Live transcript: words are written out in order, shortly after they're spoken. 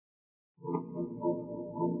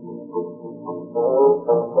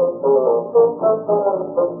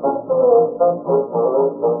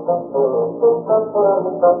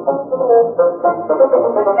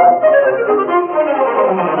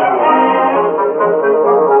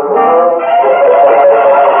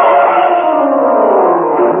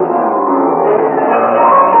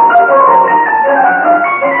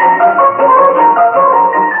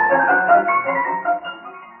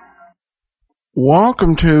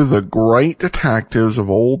Welcome to the Great Detectives of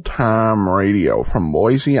Old Time Radio from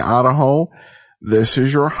Boise, Idaho. This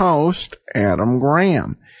is your host, Adam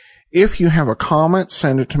Graham. If you have a comment,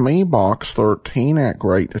 send it to me,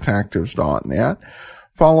 box13@greatdetectives.net.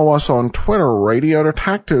 Follow us on Twitter, Radio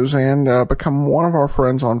Detectives, and become one of our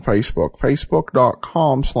friends on Facebook,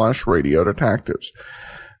 facebook.com/Radio Detectives.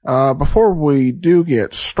 Before we do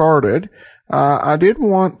get started, I did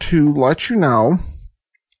want to let you know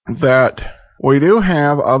that we do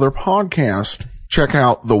have other podcasts. Check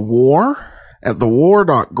out The War at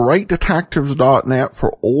thewar.greatdetectives.net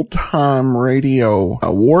for old-time radio,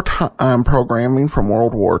 wartime programming from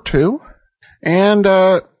World War II, and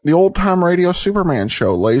the old-time radio Superman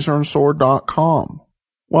show, laserandsword.com.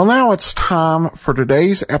 Well, now it's time for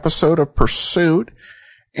today's episode of Pursuit,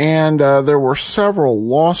 and there were several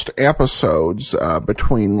lost episodes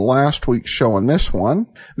between last week's show and this one.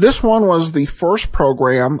 This one was the first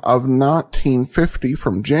program of 1950,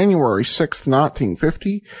 from January 6th,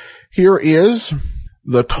 1950. Here is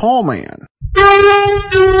The Tall Man. Pursuit!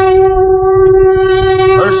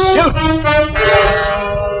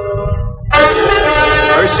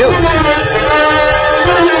 Pursuit!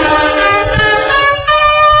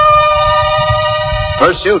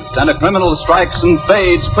 Pursuit, and a criminal strikes and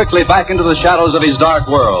fades quickly back into the shadows of his dark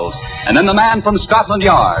world. And then the man from Scotland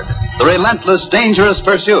Yard, the relentless, dangerous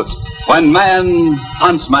pursuit, when man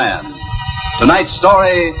hunts man. Tonight's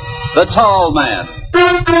story, The Tall Man.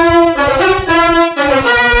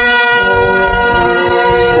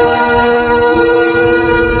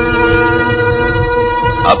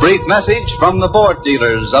 A brief message from the Ford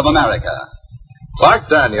dealers of America. Clark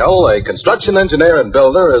Daniel, a construction engineer and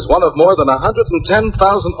builder, is one of more than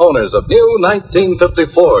 110,000 owners of new 1950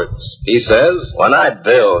 Fords. He says, "When I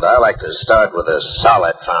build, I like to start with a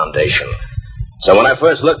solid foundation. So when I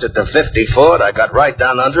first looked at the 50 Ford, I got right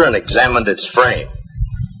down under and examined its frame.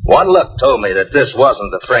 One look told me that this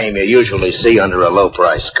wasn't the frame you usually see under a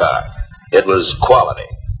low-priced car. It was quality.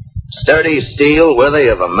 Sturdy steel worthy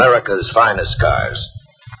of America's finest cars.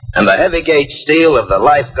 And the heavy-gauge steel of the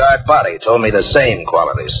lifeguard body told me the same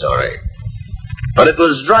quality story. But it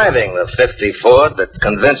was driving the 50 Ford that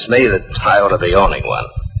convinced me that I ought to be owning one.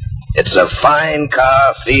 It's a fine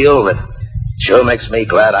car feel that sure makes me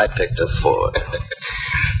glad I picked a Ford."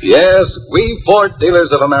 yes, we Ford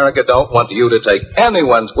dealers of America don't want you to take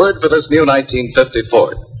anyone's word for this new 1950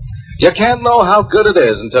 Ford. You can't know how good it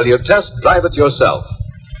is until you test drive it yourself.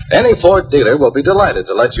 Any Ford dealer will be delighted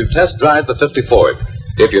to let you test drive the 50 Ford.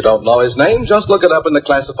 If you don't know his name, just look it up in the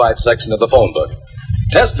classified section of the phone book.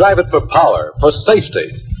 Test drive it for power, for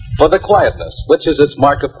safety, for the quietness, which is its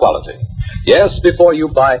mark of quality. Yes, before you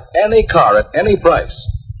buy any car at any price,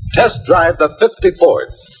 test drive the 50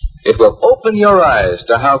 Ford. It will open your eyes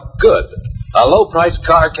to how good a low-priced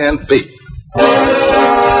car can be.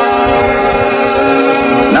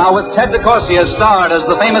 Now, with Ted DeCorsia starred as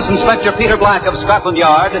the famous Inspector Peter Black of Scotland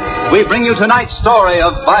Yard, we bring you tonight's story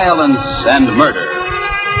of violence and murder.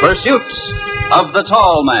 Pursuits of the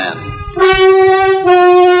Tall Man.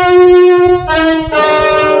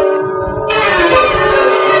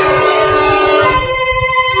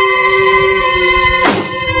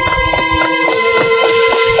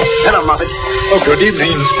 Hello, Moffat. Oh, good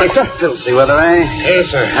evening, Inspector. Filthy weather, eh? Yes,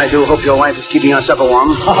 sir. I do hope your wife is keeping her supper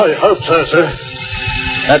warm. I hope so, sir.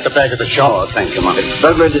 At the back of the shop. Oh, thank you, Moffat.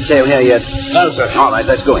 Burglar detail here yet? No, sir. All right,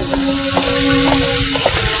 let's go in.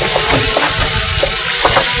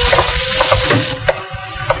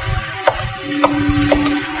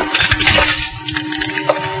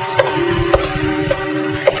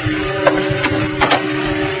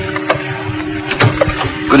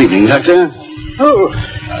 Good evening, Doctor. Oh,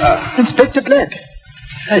 Inspector Black.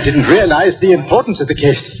 I didn't realize the importance of the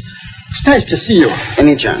case. It's nice to see you.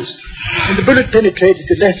 Any chance? The bullet penetrated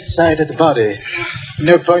the left side of the body.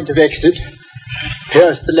 No point of exit.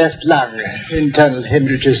 Pierced the left lung. Internal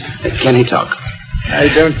hemorrhages. Can he talk? I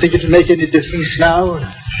don't think it'll make any difference now.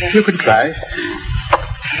 You can try.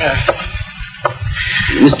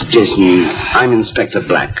 Mr. Jason, I'm Inspector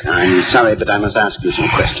Black. I'm sorry, but I must ask you some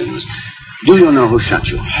questions. Do you know who shot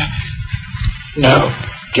you? No.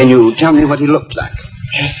 Can you tell me what he looked like?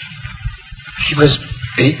 He was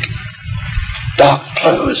big, dark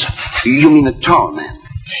clothes. You mean a tall man?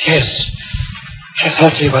 Yes. I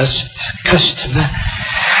thought he was a customer.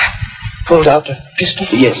 Pulled out a pistol.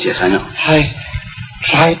 Yes, I know. I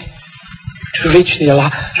tried to reach the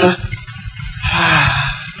alarm.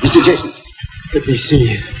 Mr. Jason. Let me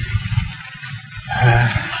see.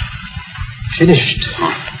 Finished.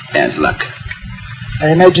 Oh, bad luck.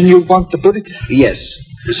 I imagine you want the bullet? Yes.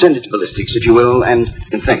 Send it to ballistics, if you will, and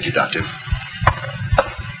thank you, Doctor.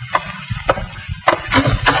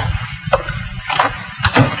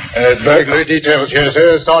 Burglary details here,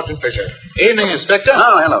 sir. Sergeant Fisher. Evening, Inspector.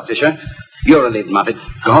 Oh, hello, Fisher. You're relieved, Moffat.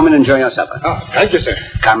 Go home and enjoy your supper. Oh, thank you, sir.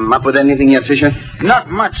 Come up with anything yet, Fisher? Not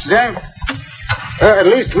much, sir. At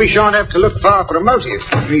least we shan't have to look far for a motive.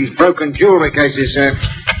 These broken jewelry cases, sir.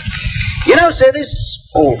 You know, sir, this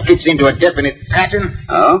all fits into a definite pattern.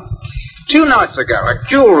 Oh? 2 nights ago, a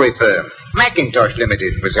jewelry firm, Macintosh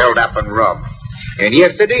Limited, was held up and robbed. And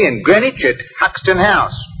yesterday in Greenwich at Huxton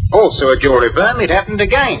House, also a jewelry firm, it happened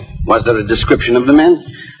again. Was there a description of the man?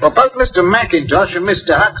 Well, both Mr. Macintosh and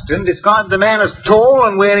Mr. Huxton described the man as tall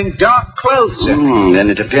and wearing dark clothes, sir. Then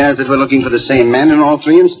it appears that we're looking for the same man in all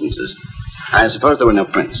 3 instances. I suppose there were no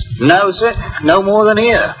prints. No, sir. No more than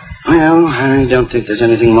here. Well, I don't think there's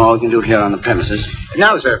anything more we can do here on the premises.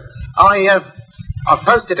 No, sir. I've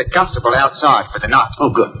posted a constable outside for the night. Oh,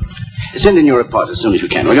 good. Send in your report as soon as you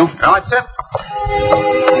can, will you? Right, sir.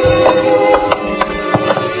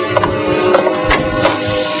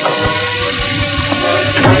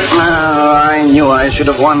 I knew I should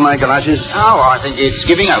have worn my galoshes. Oh, I think it's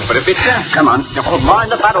giving out for a bit, sir. Come on. Don't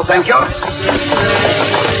mind the battle, thank you.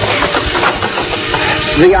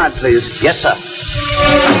 The yard, please. Yes, sir.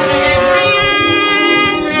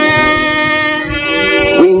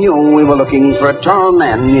 We knew we were looking for a tall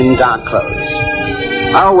man in dark clothes.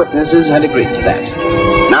 Our witnesses had agreed to that.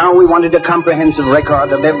 Now we wanted a comprehensive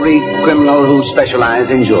record of every criminal who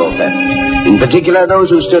specialized in jewel theft. In particular, those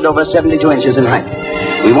who stood over 72 inches in height.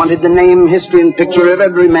 We wanted the name, history, and picture of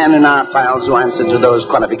every man in our files who answered to those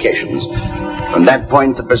qualifications. From that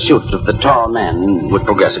point, the pursuit of the tall man would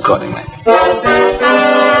progress accordingly.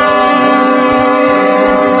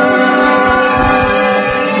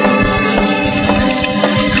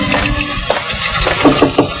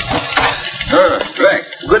 Black.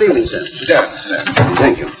 Good evening, sir. Sit down.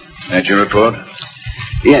 Thank you. That's your report?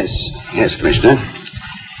 Yes, Commissioner.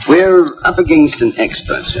 We're up against an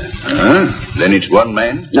expert, sir. Then it's one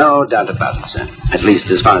man? No doubt about it, sir. At least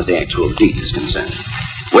as far as the actual deed is concerned.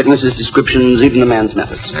 Witnesses' descriptions, even the man's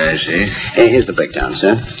methods. I see. Here's the breakdown,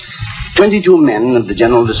 sir. 22 men of the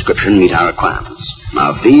general description meet our requirements.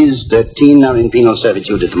 Now, of these, 13 are in penal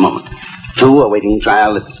servitude at the moment. 2 are waiting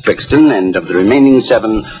trial at Brixton, and of the remaining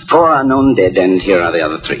 7, 4 are known dead, and here are the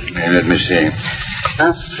other 3. Let me see.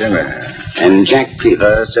 And Jack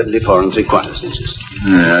Cleaver, 74 3/4 inches.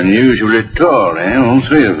 Unusually tall, all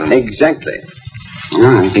 3 of them. Exactly.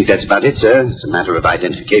 Well, I think that's about it, sir. It's a matter of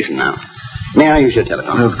identification now. May I use your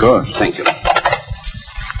telephone? Of course. Thank you.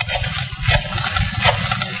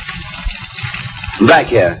 Black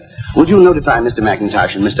here. Would you notify Mr.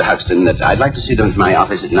 McIntosh and Mr. Huxton that I'd like to see them at my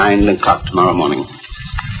office at 9 o'clock tomorrow morning?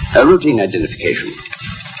 A routine identification.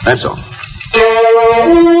 That's all.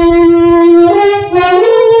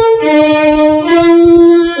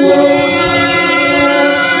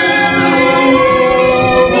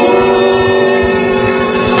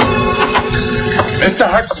 Mr.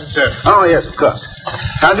 Huxton, sir. Oh, yes, of course.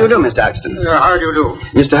 How do you do, Mr. Huxton? How do you do?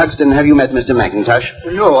 Mr. Huxton, have you met Mr. McIntosh?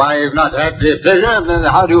 No, I have not had the pleasure.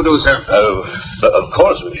 How do you do, sir? Of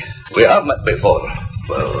course, we have met before.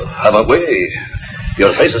 Well, haven't we?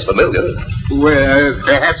 Your face is familiar. Well,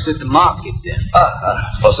 perhaps at the market, then.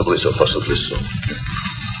 Possibly so.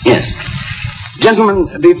 Yes.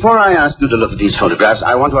 Gentlemen, before I ask you to look at these photographs,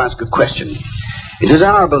 I want to ask a question. It is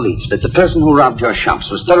our belief that the person who robbed your shops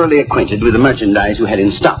was thoroughly acquainted with the merchandise you had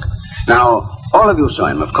in stock. Now, all of you saw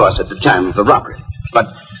him, of course, at the time of the robbery. But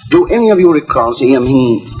do any of you recall seeing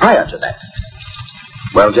him prior to that?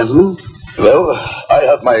 Well, gentlemen? Well, I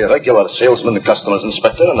have my regular salesman customers,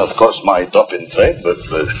 Inspector, and of course my drop-in trade, but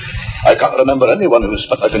I can't remember anyone who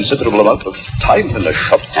spent a considerable amount of time in the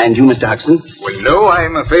shop. And you, Mr. Huxton? Well, no,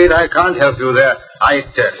 I'm afraid I can't help you there.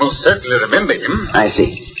 I'd most certainly remember him. I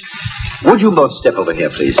see. Would you both step over here,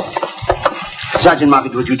 please? Sergeant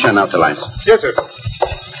Moffat, would you turn out the lights? Yes, sir.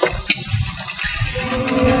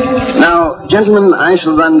 Now, gentlemen, I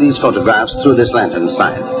shall run these photographs through this lantern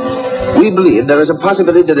slide. We believe there is a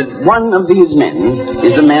possibility that one of these men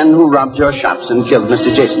is the man who robbed your shops and killed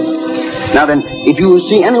Mr. Jason. Now then, if you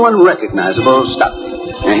see anyone recognizable, stop.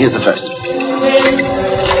 Now, here's the first.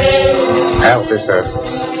 Help me, sir.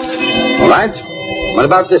 All right. What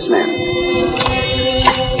about this man?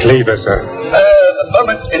 Cleaver, sir.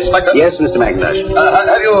 Moment, Inspector. Yes, Mr. McIntosh.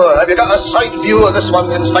 Have you got a sight view of this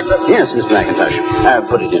one, Inspector? Yes, Mr. McIntosh.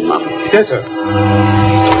 Put it in, Moffat. Yes, sir.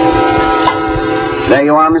 There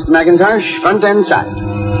you are, Mr. McIntosh, front and side.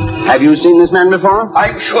 Have you seen this man before?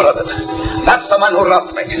 I'm sure of it. That's the man who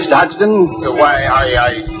robbed me. Mr. Hodgson? Why,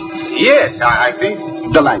 yes, I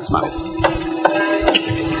think. The lights, Moffat.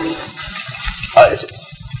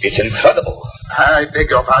 It's incredible. I beg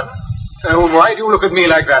your pardon. Why do you look at me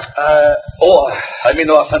like that? I mean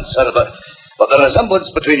no offense, sir, but the resemblance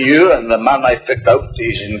between you and the man I picked out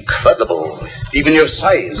is incredible. Even your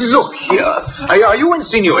size. Look here. Are you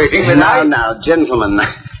insinuating that Now, gentlemen,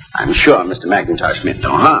 I'm sure Mr. McIntosh meant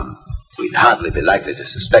no harm. We'd hardly be likely to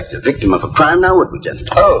suspect a victim of a crime now, would we,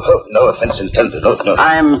 gentlemen? Oh, no offense intended. No.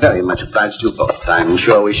 I'm very much obliged to you both. I'm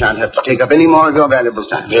sure we shan't have to take up any more of your valuable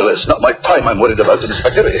time. Well, it's not my time I'm worried about,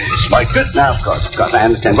 Inspector. It's my good. Now, of course, I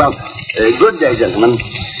understand. Well, good day, gentlemen.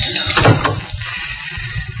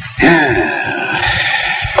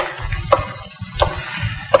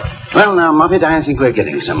 Well, now, Moffat, I think we're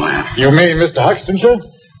getting somewhere. You mean Mr. Hoxton, sir?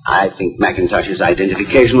 I think McIntosh's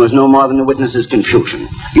identification was no more than the witness's confusion.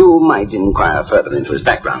 You might inquire further into his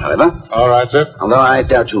background, however. All right, sir. Although I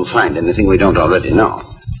doubt you'll find anything we don't already know.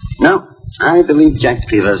 No, I believe Jack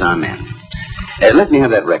Cleaver's our man. Let me have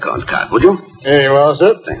that record card, would you? Here you are,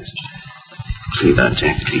 sir. Thanks.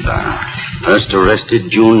 Jack Cleaver. First arrested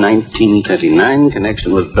June 1939,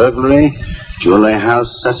 connection with burglary, Jewelry House,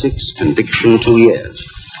 Sussex, conviction 2 years.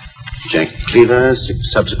 Jack Cleaver, 6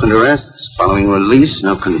 subsequent arrests, following release,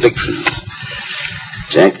 no convictions.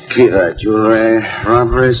 Jack Cleaver, jewelry,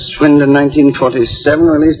 robbery, swindle, 1947,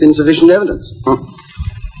 released insufficient evidence.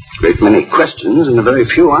 Great many questions and a very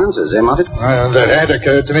few answers, Moffat? Well, that had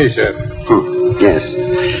occurred to me, sir. Yes.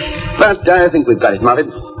 But I think we've got it, Moffat.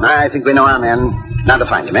 I think we know our man. Now to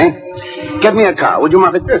find him, Get me a car, would you,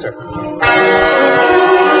 Moffat? Yes, sir.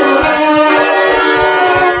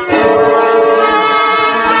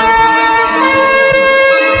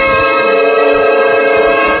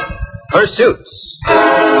 Pursuits.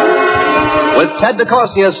 With Ted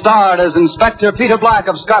DeCorsia starred as Inspector Peter Black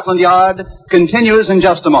of Scotland Yard continues in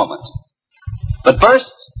just a moment. But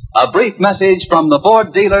first, a brief message from the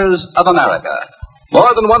Ford Dealers of America.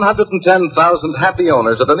 More than 110,000 happy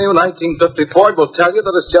owners of the new 1950 Ford will tell you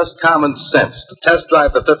that it's just common sense to test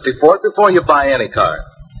drive the 50 Ford before you buy any car.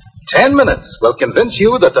 10 minutes will convince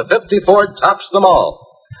you that the 50 Ford tops them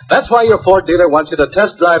all. That's why your Ford dealer wants you to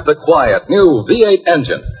test drive the quiet, new V8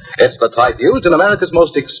 engine. It's the type used in America's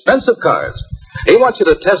most expensive cars. He wants you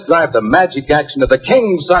to test drive the magic action of the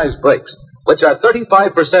king-size brakes, which are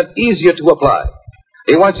 35% easier to apply.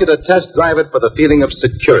 He wants you to test drive it for the feeling of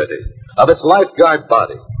security, of its lifeguard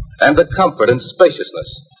body, and the comfort and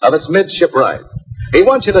spaciousness of its midship ride. He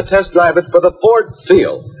wants you to test drive it for the Ford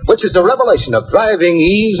feel, which is a revelation of driving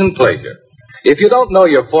ease and pleasure. If you don't know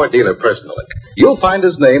your Ford dealer personally, you'll find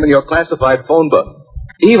his name in your classified phone book.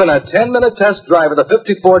 Even a 10-minute test drive of the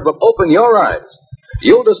 50 Ford will open your eyes.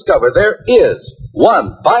 You'll discover there is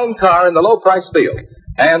one fine car in the low-price field,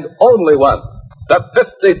 and only one, the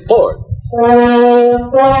 50 Ford.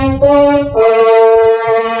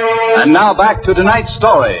 And now back to tonight's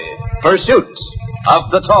story, Pursuit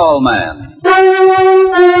of the Tall Man.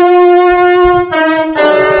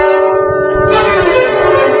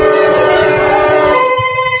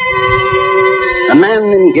 A man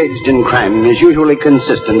engaged in crime is usually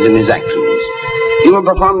consistent in his actions. He will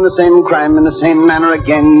perform the same crime in the same manner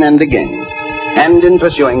again and again. And in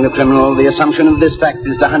pursuing the criminal, the assumption of this fact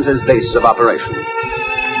is the hunter's base of operation.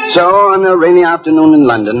 So, on a rainy afternoon in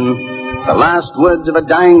London, the last words of a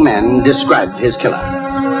dying man described his killer.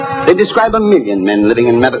 They describe 1 million men living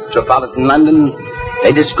in metropolitan London.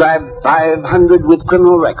 They describe 500 with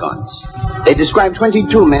criminal records. They describe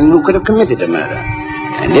 22 men who could have committed a murder.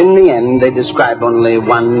 And in the end, they describe only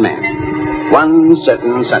one man, one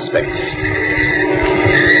certain suspect.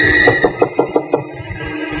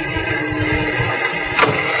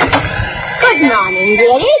 Good morning,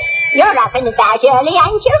 dearie. You're up and about early,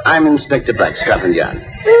 aren't you? I'm Inspector Black, Scotland Yard.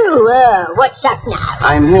 What's up now?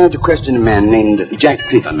 I'm here to question a man named Jack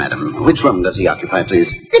Cleaver, madam. Which room does he occupy, please?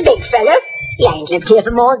 The big fellow. He ain't lived here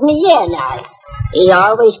for more than a year now. He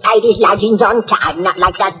always paid his lodgings on time, not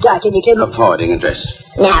like that dirty little... A forwarding address.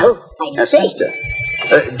 No, I'm afraid.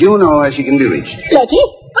 Sister, do you know where she can be reached? Letty?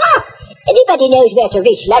 Oh, anybody knows where to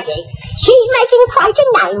reach Letty. She's making quite a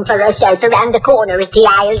name for herself around the corner at the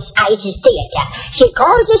Isis Theatre. She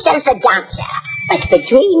calls herself a dancer. But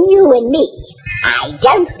between you and me, I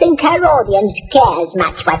don't think her audience cares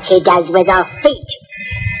much what she does with her feet.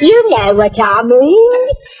 You know what I mean.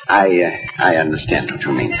 I understand what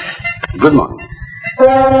you mean. Good morning. Wait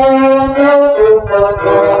a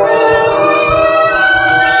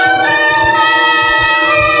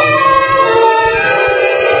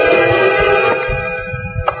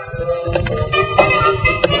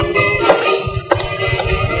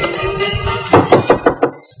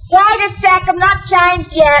sec, I'm not changed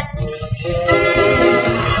yet.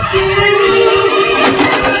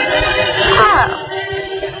 Oh.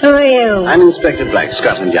 Who are you? I'm Inspector Black,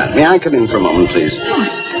 Scotland Yard. May I come in for a moment, please?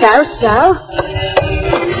 So.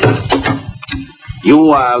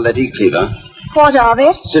 You are Letty Cleaver, What of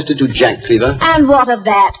it? sister to Jack Cleaver. And what of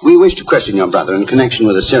that? We wish to question your brother in connection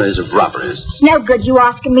with a series of robberies. It's no good you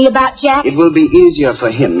asking me about Jack. It will be easier for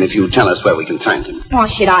him if you tell us where we can find him. Why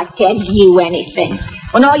should I tell you anything?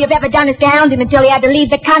 When all you've ever done is hound him until he had to leave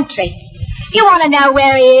the country. You want to know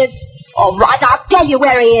where he is? All right, I'll tell you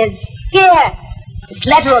where he is. Here. This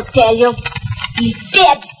letter will tell you. He's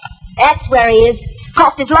dead. That's where he is.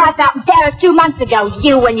 Cost his life out in Paris 2 months ago.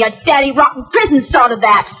 You and your dirty, rotten prison started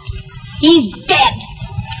that. He's dead.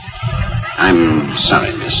 I'm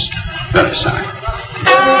sorry, miss. Very sorry.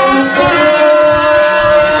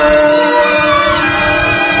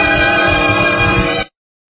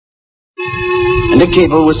 And a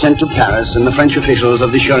cable was sent to Paris, and the French officials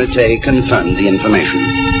of the Sûreté confirmed the information.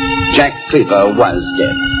 Jack Cleaver was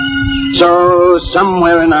dead. So,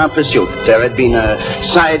 somewhere in our pursuit, there had been a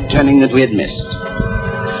side turning that we had missed.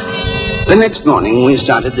 The next morning, we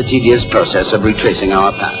started the tedious process of retracing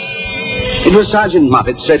our path. It was Sergeant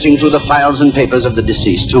Moffat searching through the files and papers of the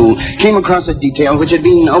deceased who came across a detail which had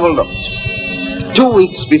been overlooked. 2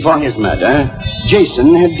 weeks before his murder,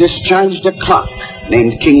 Jason had discharged a clerk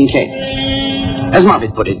named Kincaid. As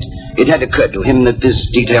Moffat put it, it had occurred to him that this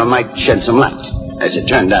detail might shed some light. As it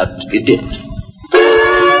turned out, it did.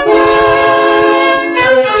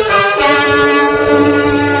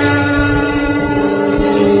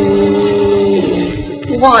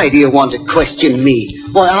 Why do you want to question me?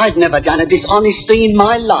 Why, I've never done a dishonest thing in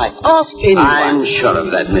my life. Ask anyone. I'm sure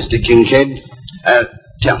of that, Mr. Kincaid.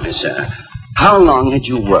 Tell me, sir, how long had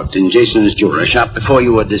you worked in Jason's jewelry shop before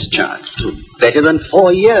you were discharged? Better than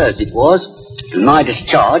 4 years it was. And my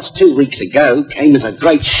discharge 2 weeks ago came as a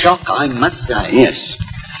great shock, I must say. Yes.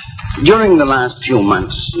 During the last few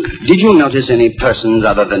months, did you notice any persons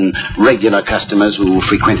other than regular customers who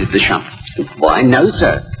frequented the shop? Why, no,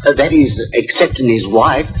 sir. That is, excepting his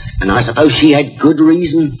wife, and I suppose she had good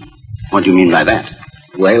reason. What do you mean by that?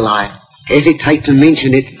 Well, I hesitate to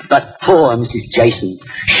mention it, but poor Mrs. Jason,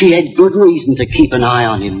 she had good reason to keep an eye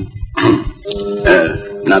on him.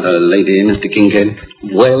 Another lady, Mr. Kincaid?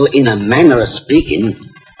 Well, in a manner of speaking,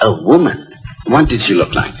 a woman. What did she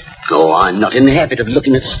look like? Oh, I'm not in the habit of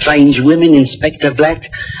looking at strange women, Inspector Black.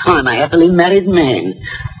 I'm a happily married man.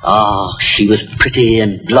 Oh, she was pretty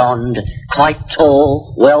and blonde, quite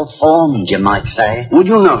tall, well-formed, you might say. Would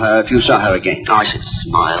you know her if you saw her again? I should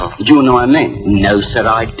smile. Do you know her name? No, sir,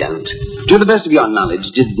 I don't. To the best of your knowledge,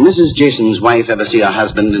 did Mrs. Jason's wife ever see her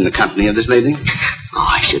husband in the company of this lady?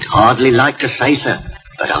 I should hardly like to say, sir,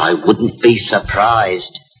 but I wouldn't be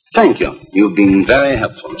surprised. Thank you. You've been very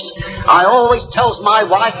helpful. I always tells my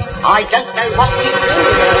wife I don't know what to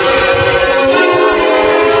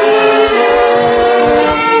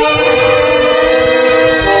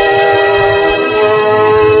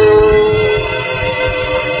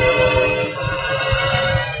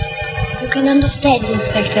You can understand,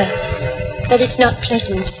 Inspector, that it's not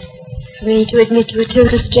pleasant for me to admit to a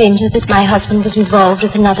total stranger that my husband was involved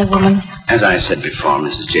with another woman. As I said before,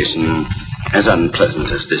 Mrs. Jason, as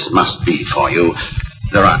unpleasant as this must be for you,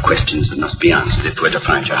 there are questions that must be answered if we're to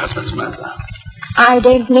find your husband's murderer. I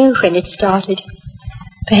don't know when it started.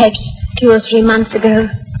 Perhaps 2 or 3 months ago.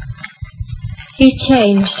 He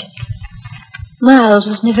changed. Miles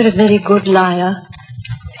was never a very good liar.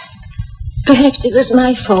 Perhaps it was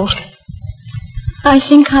my fault. I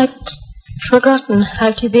think I'd forgotten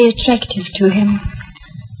how to be attractive to him.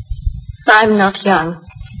 I'm not young.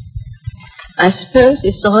 I suppose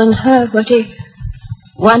he saw in her what he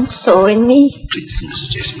once saw in me. Please, Mrs.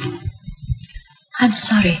 Jason. I'm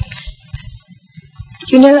sorry.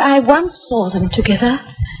 You know, I once saw them together,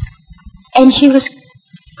 and she was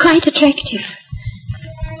quite attractive.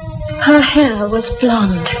 Her hair was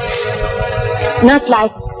blonde. Not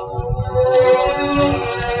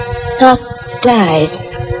dyed.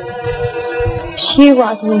 She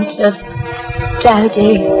wasn't a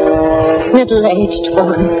dowdy, middle-aged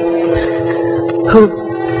woman who...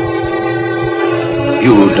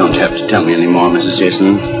 You don't have to tell me any more, Mrs.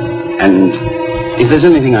 Jason. And if there's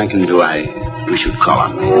anything I can do, we should call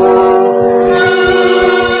on me.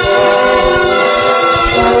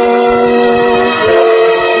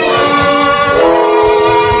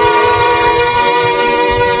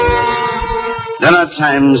 There are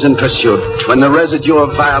times in pursuit when the residue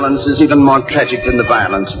of violence is even more tragic than the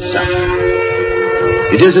violence itself.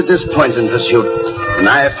 It is at this point in pursuit when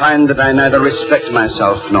I find that I neither respect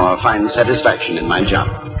myself nor find satisfaction in my job.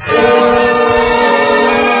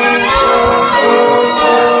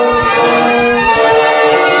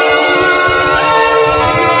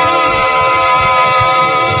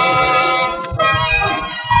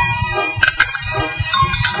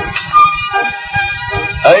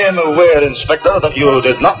 I am aware, Inspector, that you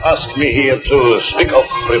did not ask me here to speak of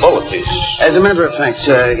frivolities. As a matter of fact,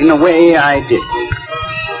 sir, in a way I did.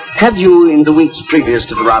 Had you, in the weeks previous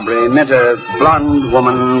to the robbery, met a blonde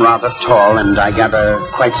woman, rather tall, and I gather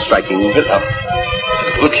quite striking?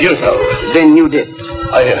 Look here now. Then you did.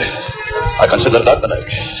 I consider that an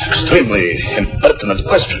extremely impertinent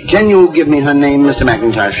question. Can you give me her name, Mr.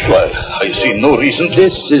 McIntosh? Well, I see no reason.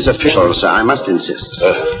 This is official, sir. I must insist.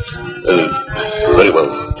 Very well.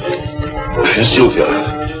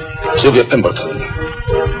 Sylvia Pemberton.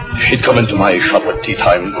 She'd come into my shop at tea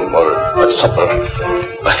time or at supper.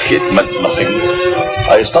 It meant nothing.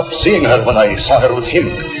 I stopped seeing her when I saw her with him.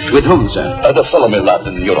 With whom, sir? The fellow me lad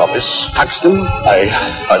in your office. Paxton?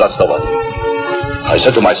 Aye, that's the one. I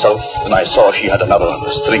said to myself when I saw she had another on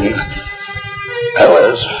the string, well,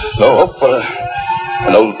 there's no hope for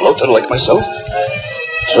an old bloater like myself.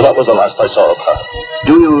 So that was the last I saw of her.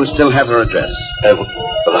 Do you still have her address?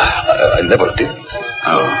 I never did.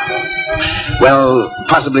 Oh. Well,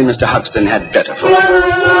 possibly Mr. Huxton had better for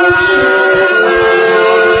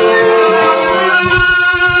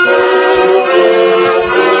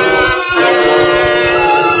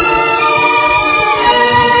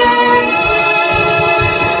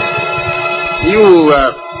You,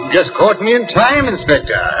 just caught me in time,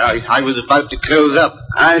 Inspector. I was about to close up.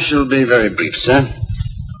 I shall be very brief, sir.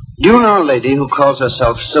 Do you know a lady who calls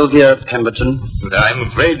herself Sylvia Pemberton?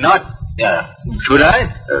 I'm afraid not. Should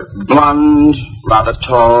I? Blonde, rather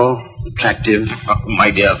tall, attractive. Oh,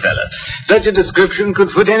 my dear fellow, such a description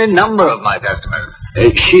could fit any number of my customers.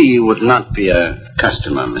 She would not be a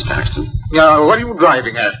customer, Mr. Huxton. What are you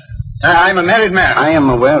driving at? I'm a married man. I am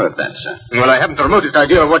aware of that, sir. Well, I haven't the remotest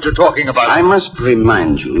idea of what you're talking about. I must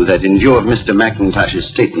remind you that in view of Mr. McIntosh's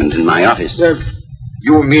statement in my office...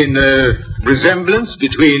 You mean the resemblance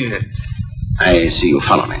between... I see you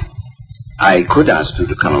follow me. I could ask you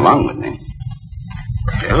to come along with me.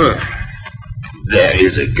 Oh, there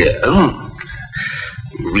is a girl.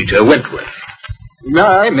 Rita Wentworth.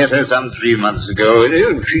 I met her some 3 months ago.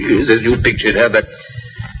 She is as you pictured her, but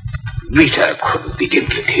Rita couldn't be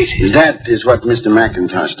implicated. That is what Mr.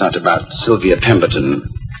 McIntosh thought about Sylvia Pemberton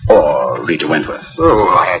or Rita Wentworth. Oh,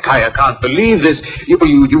 I can't believe this. You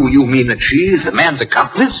mean that she's the man's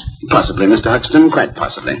accomplice? Possibly, Mr. Huxton, quite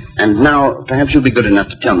possibly. And now, perhaps you'll be good enough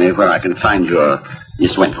to tell me where I can find your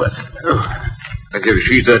Miss Wentworth. Oh, because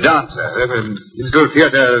she's a dancer. Little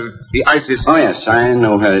theater, the Isis. Oh, yes, I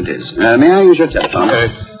know where it is. May I use your telephone?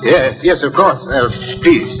 Yes, of course.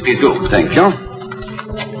 Please do. Thank you.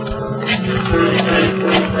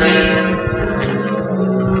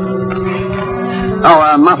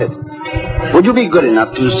 Oh, Moffat, would you be good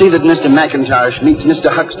enough to see that Mr. McIntosh meets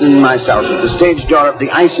Mr. Huxton and myself at the stage door of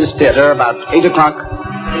the Isis Theater about 8 o'clock?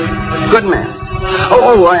 Good man.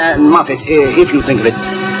 Moffat, if you think of it,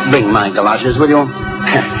 bring my galoshes, will you?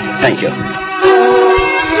 Thank you.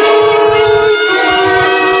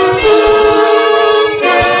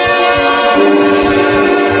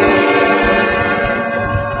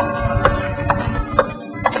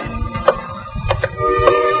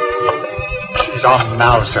 On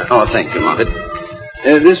now, sir. Oh, thank you, Moffat.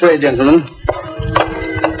 This way, gentlemen.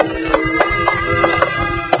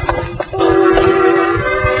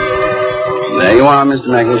 There you are, Mr.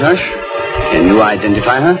 McIntosh. Can you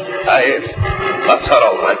identify her? That's her,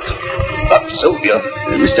 all right. That's Sylvia.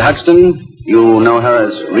 Mr. Huxton, you know her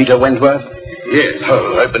as Rita Wentworth? Yes.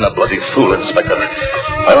 Oh, I've been a bloody fool, Inspector.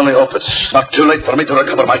 I only hope it's not too late for me to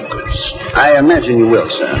recover my goods. I imagine you will,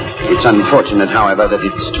 sir. It's unfortunate, however, that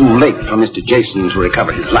it's too late for Mr. Jason to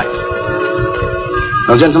recover his life.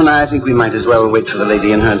 Well, gentlemen, I think we might as well wait for the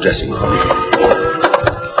lady in her dressing room.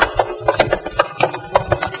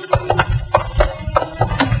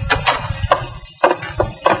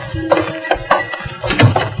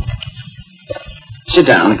 Sit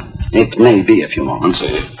down. It may be a few moments.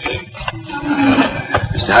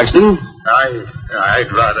 Mr. Huxton?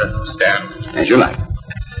 I'd rather stand. As you like.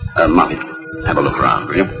 Moffat, have a look around,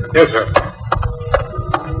 will you? Yes, sir.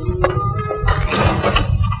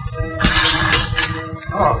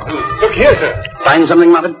 Oh, look here, sir. Find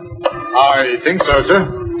something, Moffat? I think so, sir.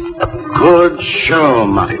 Good show,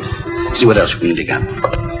 Moffat. See what else we can dig up.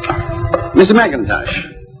 Mr. McIntosh,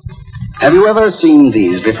 Have you ever seen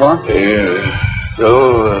these before?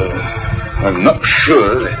 I'm not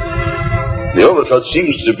sure. The overcoat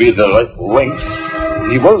seems to be the right length.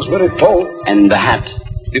 He was very tall. And the hat?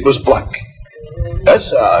 It was black. Yes,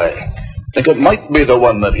 I think it might be the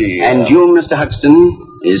one that he... And you, Mr. Huxton,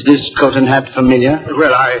 is this coat and hat familiar?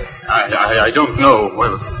 Well, I don't know.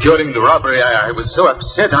 Well, during the robbery, I was so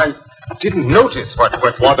upset I didn't notice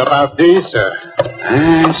what about these, sir?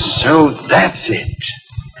 So that's it.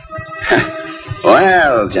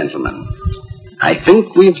 Well, gentlemen, I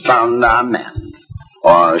think we've found our man.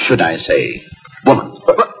 Or should I say, woman.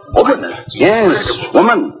 Woman? Yes,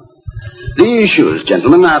 woman. These shoes,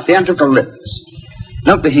 gentlemen, are theatrical ribbons.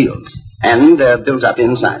 Note the heels, and they're built up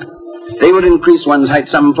inside. They would increase one's height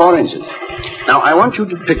some 4 inches. Now, I want you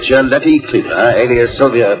to picture Letty Cleaver, alias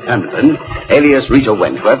Sylvia Pemberton, alias Rita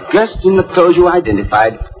Wentworth, dressed in the clothes you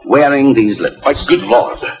identified, wearing these lips. My good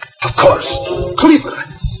Lord. Of course. Cleaver.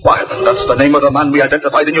 Why, then that's the name of the man we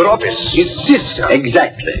identified in your office. His sister.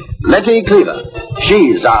 Exactly. Letty Cleaver.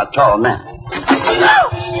 She's our tall man. Oh,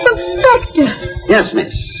 Inspector. Yes,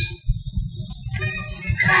 miss.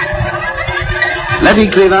 Letty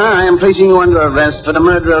Cleaver, I am placing you under arrest for the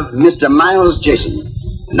murder of Mr. Miles Jason.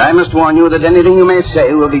 And I must warn you that anything you may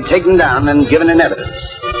say will be taken down and given in evidence.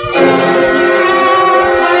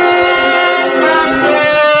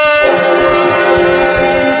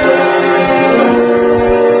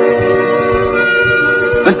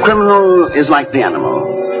 The criminal is like the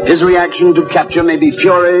animal. His reaction to capture may be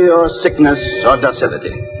fury or sickness or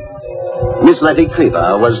docility. Miss Letty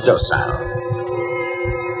Cleaver was docile.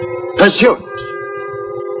 Pursuit.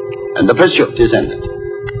 And the pursuit is ended.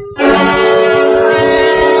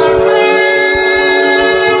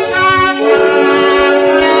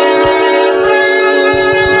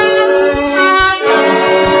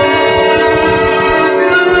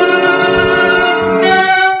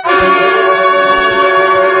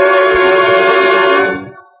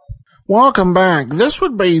 Welcome back. This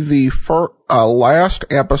would be the last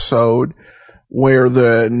episode where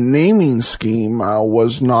the naming scheme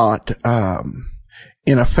was not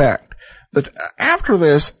in effect. That after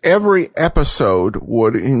this, every episode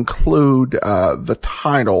would include the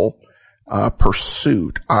title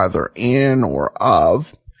Pursuit, either in or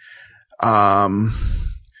of,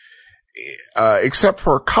 except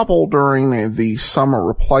for a couple during the summer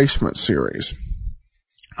replacement series.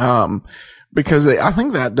 Because I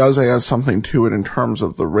think that does add something to it in terms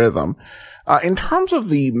of the rhythm. In terms of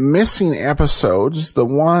the missing episodes, there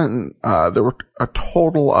were a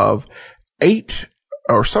total of 8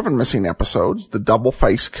 or 7 missing episodes: the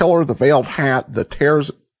double-faced killer, the veiled hat, the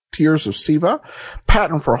tears of Siva,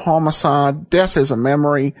 patent for homicide, death is a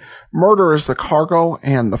memory, murder is the cargo,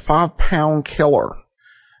 and the 5-pound killer.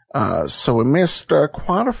 So we missed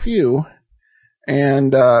quite a few,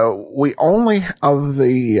 and we only, of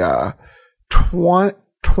the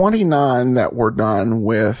 29 that were done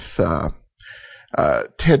with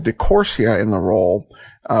Ted DeCorsia in the role,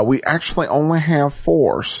 we actually only have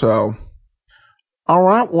 4. So, all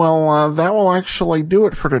right, well, that will actually do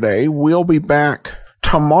it for today. We'll be back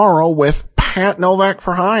tomorrow with Pat Novak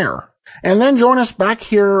for Hire. And then join us back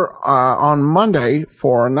here on Monday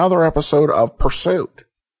for another episode of Pursuit.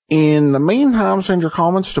 In the meantime, send your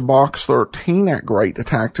comments to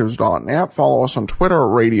box13@greatdetectives.net. Follow us on Twitter,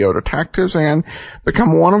 Radio Detectives, and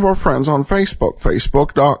become one of our friends on Facebook,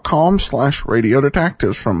 facebook.com/Radio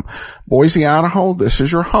Detectives. From Boise, Idaho, this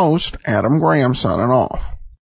is your host, Adam Graham, signing off.